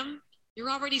from them. You're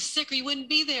already sick or you wouldn't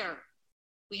be there.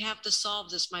 We have to solve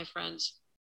this, my friends.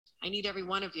 I need every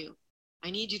one of you.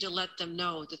 I need you to let them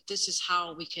know that this is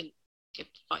how we can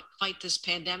fight this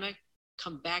pandemic,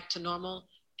 come back to normal,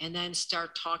 and then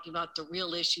start talking about the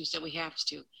real issues that we have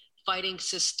to. Fighting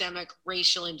systemic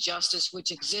racial injustice,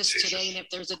 which exists today. And if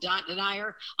there's a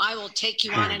denier, I will take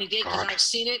you on any day because I've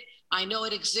seen it. I know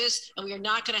it exists, and we are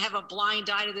not going to have a blind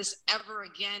eye to this ever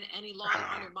again any longer.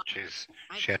 Jeez,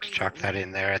 she had to chuck that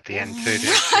in there at the end too.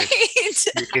 Right.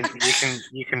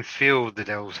 You can feel the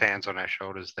devil's hands on our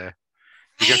shoulders there.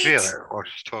 You can feel it while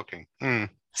she's talking.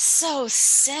 So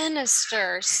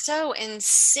sinister, so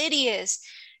insidious,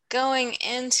 going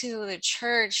into the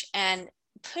church and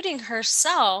putting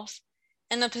herself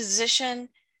in the position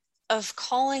of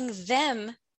calling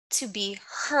them to be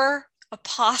her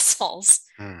apostles.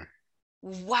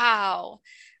 Wow.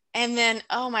 And then,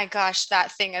 oh my gosh,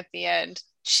 that thing at the end,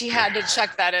 she had to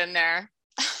chuck that in there.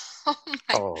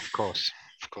 Oh, of course.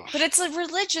 But it's a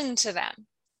religion to them.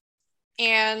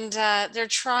 And they're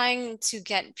trying to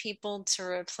get people to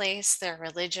replace their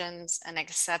religions and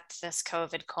accept this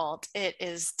COVID cult. It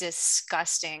is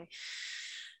disgusting.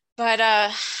 But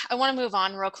I want to move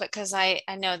on real quick because I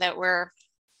know that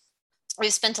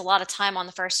we've spent a lot of time on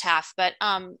the first half, but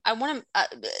I want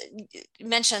to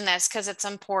mention this because it's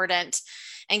important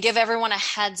and give everyone a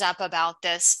heads up about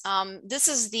this. This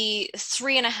is the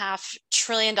 $3.5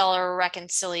 trillion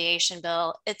reconciliation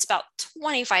bill. It's about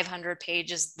 2,500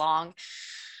 pages long.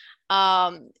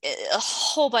 A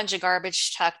whole bunch of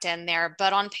garbage tucked in there.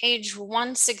 But on page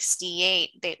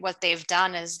 168, what they've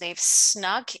done is they've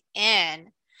snuck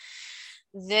in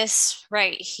this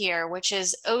right here, which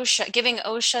is OSHA, giving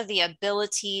OSHA the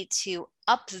ability to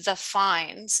up the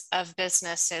fines of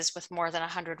businesses with more than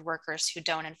 100 workers who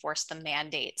don't enforce the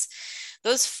mandates.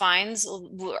 Those fines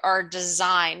are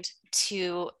designed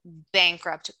to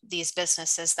bankrupt these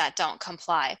businesses that don't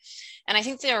comply. And I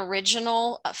think the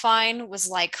original fine was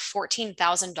like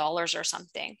 $14,000 or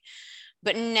something.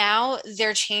 But now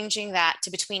they're changing that to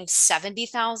between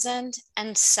 70,000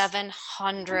 and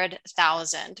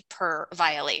 700,000 per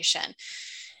violation.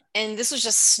 And this was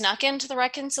just snuck into the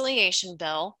reconciliation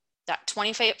bill, that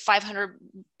 2,500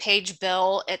 page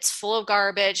bill. It's full of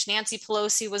garbage. Nancy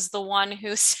Pelosi was the one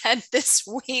who said this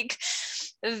week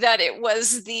that it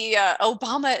was the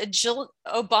Obama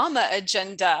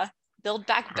agenda, Build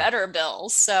Back Better bill.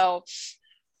 So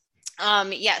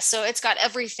yeah, so it's got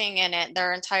everything in it,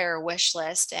 their entire wish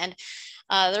list. And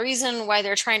the reason why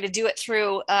they're trying to do it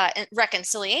through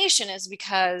reconciliation is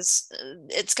because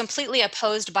it's completely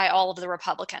opposed by all of the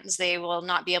Republicans. They will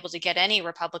not be able to get any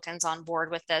Republicans on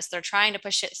board with this. They're trying to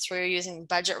push it through using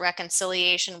budget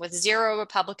reconciliation with zero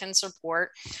Republican support.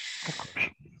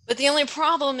 But the only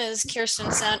problem is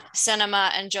Kyrsten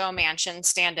Sinema and Joe Manchin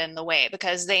stand in the way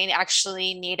because they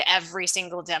actually need every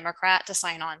single Democrat to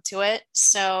sign on to it.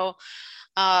 So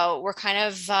we're kind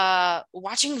of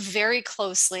watching very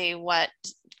closely what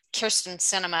Kyrsten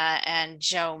Sinema and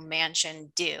Joe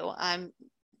Manchin do.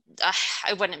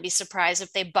 I wouldn't be surprised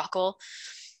if they buckle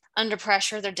under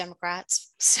pressure. They're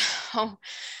Democrats. So,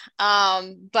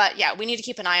 but yeah, we need to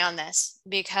keep an eye on this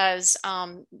because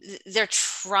they're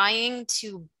trying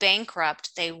to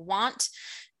bankrupt. They want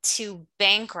to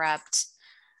bankrupt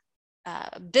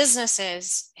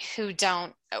businesses who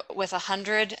don't, with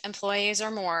 100 employees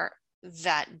or more,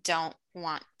 that don't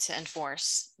want to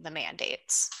enforce the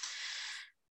mandates.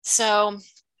 So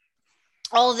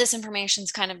all of this information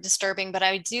is kind of disturbing, but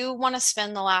I do want to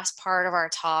spend the last part of our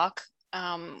talk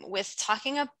with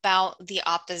talking about the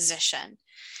opposition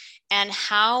and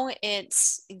how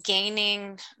it's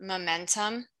gaining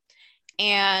momentum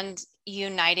and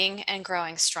uniting and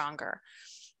growing stronger.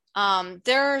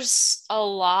 There's a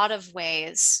lot of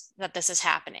ways that this is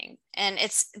happening, and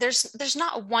there's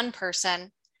not one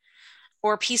person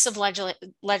or piece of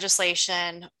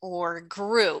legislation or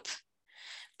group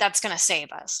that's going to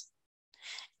save us.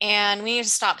 And we need to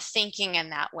stop thinking in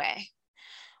that way.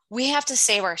 We have to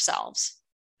save ourselves.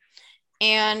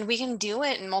 And we can do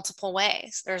it in multiple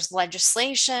ways. There's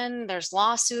legislation, there's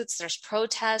lawsuits, there's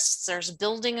protests, there's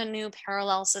building a new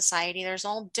parallel society. There's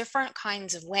all different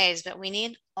kinds of ways, but we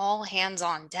need all hands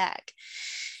on deck.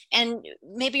 And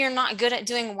maybe you're not good at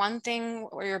doing one thing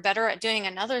or you're better at doing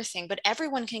another thing, but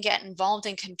everyone can get involved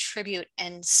and contribute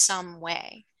in some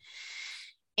way.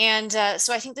 And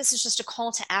so I think this is just a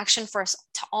call to action for us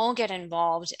to all get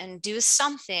involved and do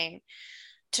something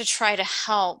to try to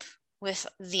help with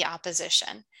the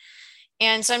opposition.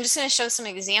 And so I'm just going to show some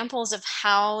examples of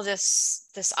how this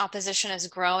opposition is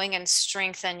growing in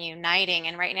strength and uniting.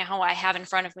 And right now I have in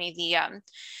front of me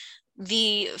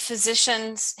the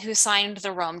physicians who signed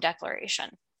the Rome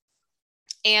Declaration.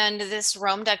 And this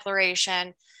Rome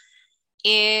Declaration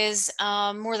is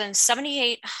more than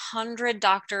 7,200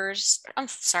 doctors and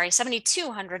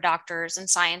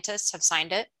scientists have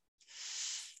signed it.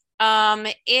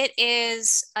 It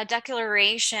is a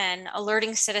declaration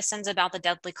alerting citizens about the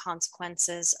deadly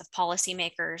consequences of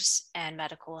policymakers and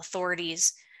medical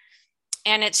authorities.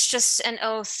 And it's just an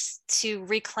oath to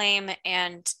reclaim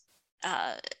and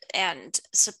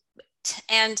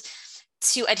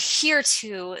to adhere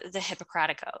to the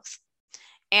Hippocratic Oath.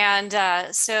 And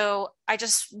so I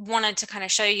just wanted to kind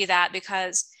of show you that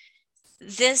because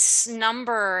this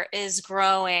number is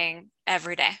growing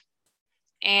every day.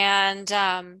 And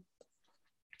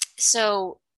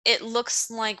so it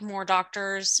looks like more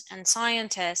doctors and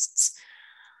scientists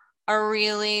are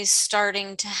really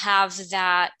starting to have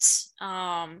that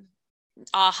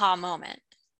aha moment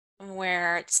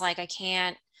where it's like, I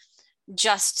can't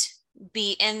just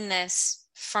be in this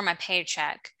for my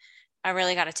paycheck. I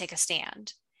really got to take a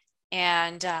stand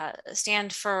and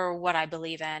stand for what I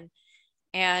believe in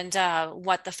and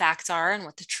what the facts are and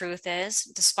what the truth is,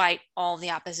 despite all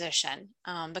the opposition,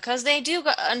 because they do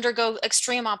undergo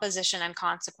extreme opposition and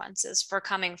consequences for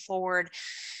coming forward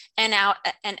and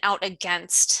out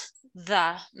against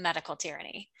the medical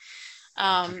tyranny.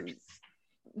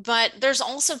 But there's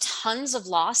also tons of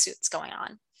lawsuits going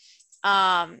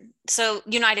on. So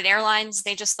United Airlines,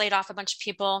 they just laid off a bunch of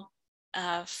people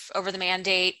over the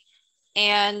mandate.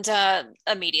 And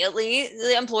immediately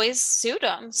the employees sued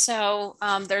him. So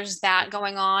there's that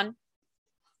going on.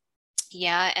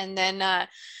 Yeah. And then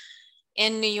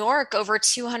in New York, over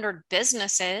 200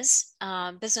 business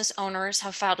owners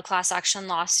have filed a class action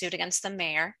lawsuit against the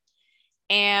mayor.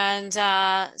 And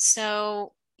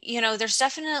so, there's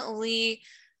definitely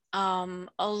a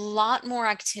lot more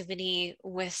activity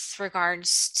with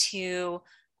regards to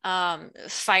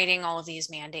fighting all of these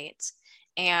mandates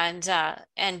and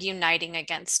uniting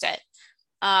against it.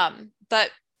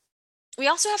 But we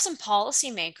also have some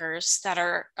policymakers that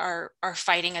are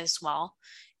fighting as well.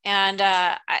 And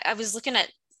I was looking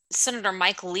at Senator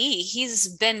Mike Lee. He's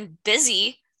been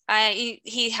busy.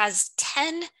 He has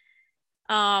 10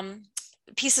 um,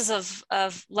 pieces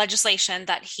of legislation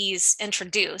that he's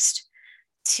introduced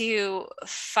to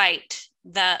fight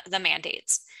the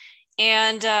mandates.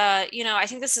 And I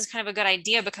think this is kind of a good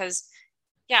idea because,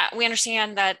 yeah, we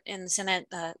understand that in the Senate,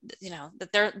 that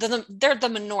they're the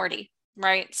minority,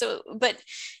 right? So, but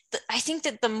I think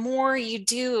that the more you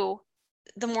do,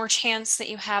 the more chance that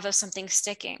you have of something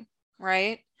sticking,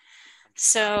 right?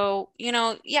 So,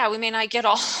 yeah, we may not get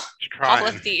all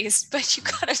of these, but you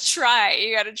gotta try.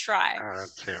 You gotta try.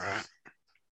 That's it, right?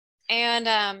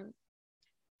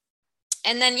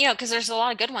 And then, because there's a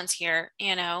lot of good ones here,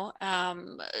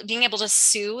 being able to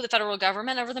sue the federal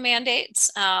government over the mandates,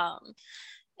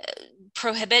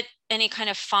 prohibit any kind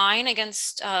of fine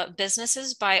against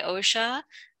businesses by OSHA,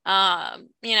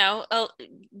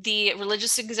 the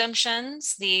religious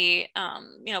exemptions, the,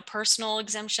 personal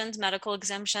exemptions, medical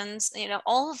exemptions,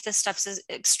 all of this stuff is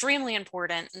extremely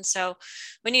important. And so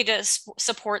we need to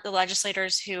support the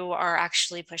legislators who are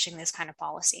actually pushing this kind of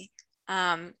policy.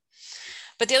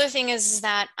 But the other thing is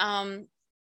that,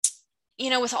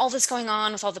 with all this going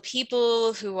on, with all the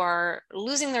people who are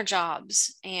losing their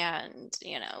jobs and,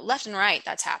 left and right,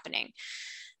 that's happening.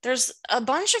 There's a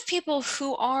bunch of people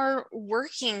who are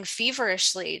working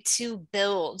feverishly to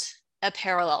build a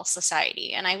parallel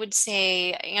society. And I would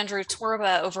say Andrew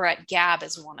Torba over at Gab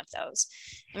is one of those.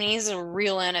 I mean, he's a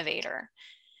real innovator.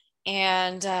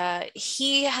 And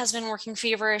he has been working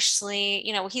feverishly.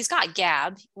 He's got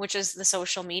Gab, which is the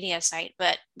social media site,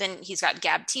 but then he's got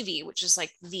Gab TV, which is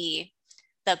like the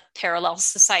parallel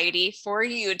society for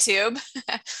YouTube.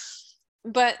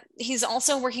 But he's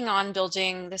also working on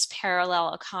building this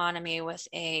parallel economy with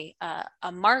a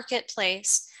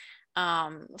marketplace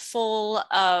full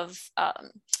of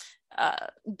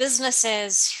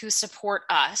businesses who support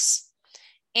us,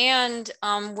 and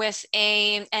with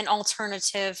an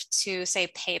alternative to, say,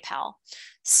 PayPal.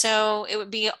 So it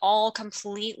would be all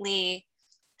completely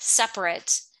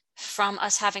separate from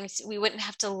us we wouldn't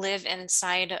have to live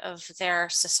inside of their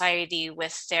society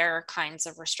with their kinds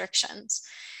of restrictions.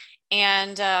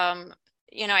 And,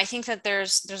 I think that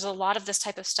there's a lot of this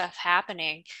type of stuff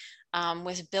happening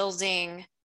with building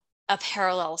a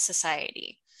parallel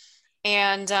society.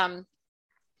 And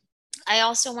I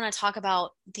also want to talk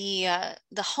about the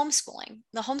homeschooling.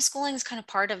 The homeschooling is kind of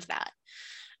part of that.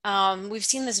 We've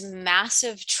seen this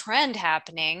massive trend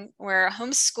happening where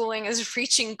homeschooling is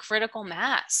reaching critical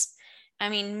mass. I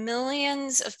mean,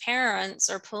 millions of parents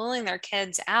are pulling their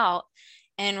kids out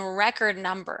in record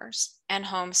numbers and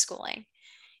homeschooling.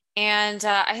 And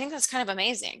I think that's kind of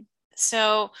amazing.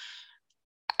 So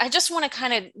I just wanted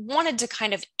to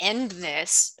kind of end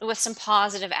this with some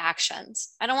positive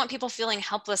actions. I don't want people feeling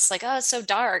helpless, like, oh, it's so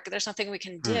dark, there's nothing we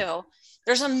can do.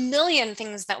 There's a million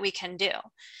things that we can do.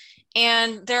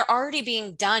 And they're already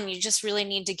being done. You just really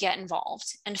need to get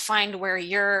involved and find where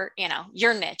your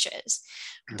niche is.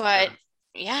 But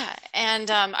yeah, and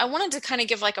I wanted to kind of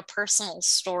give like a personal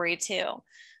story too.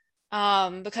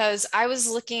 Because I'm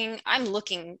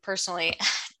looking personally,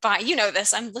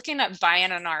 I'm looking at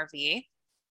buying an RV.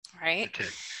 Right. Okay.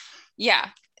 Yeah.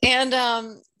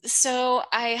 And so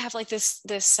I have like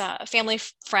this family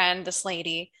friend, this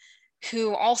lady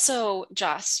who also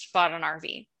just bought an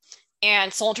RV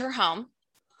and sold her home.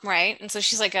 Right. And so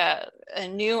she's like a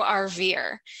new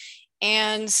RVer.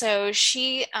 And so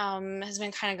she has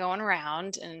been kind of going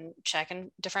around and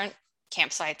checking different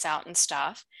campsites out and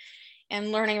stuff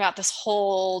and learning about this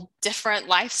whole different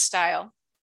lifestyle.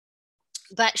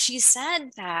 But she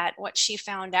said that what she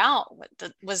found out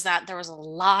was that there was a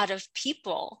lot of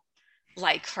people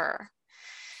like her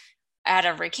at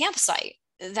every campsite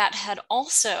that had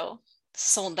also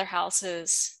sold their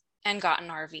houses and gotten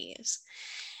RVs.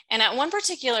 And at one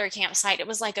particular campsite, it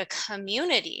was like a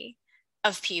community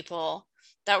of people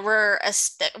that were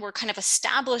kind of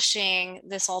establishing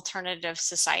this alternative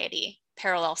society,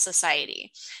 parallel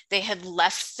society. They had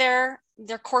left their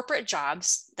their corporate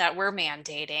jobs that were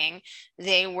mandating.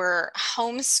 They were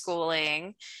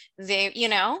homeschooling.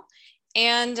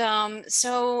 And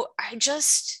so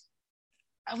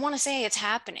I want to say it's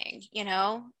happening.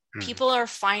 People are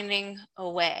finding a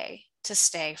way to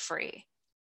stay free.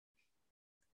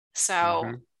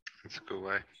 So That's a good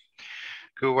way.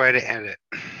 Good way to end it.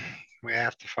 We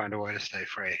have to find a way to stay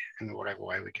free in whatever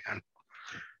way we can.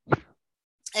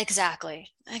 Exactly.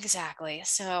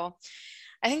 So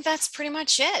I think that's pretty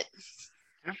much it.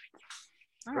 Yeah.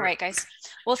 All right, guys.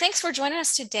 Well, thanks for joining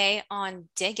us today on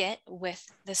Dig It with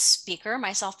the speaker,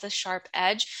 myself, the Sharp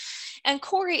Edge. And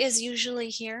Corey is usually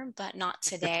here, but not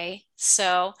today.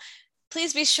 So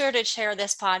please be sure to share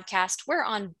this podcast. We're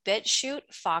on BitChute,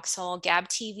 Foxhole, Gab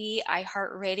TV,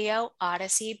 iHeartRadio,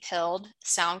 Odyssey, Pilled,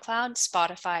 SoundCloud,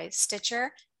 Spotify,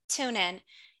 Stitcher, TuneIn,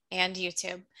 and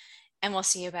YouTube. And we'll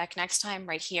see you back next time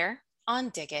right here on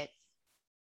Dig It.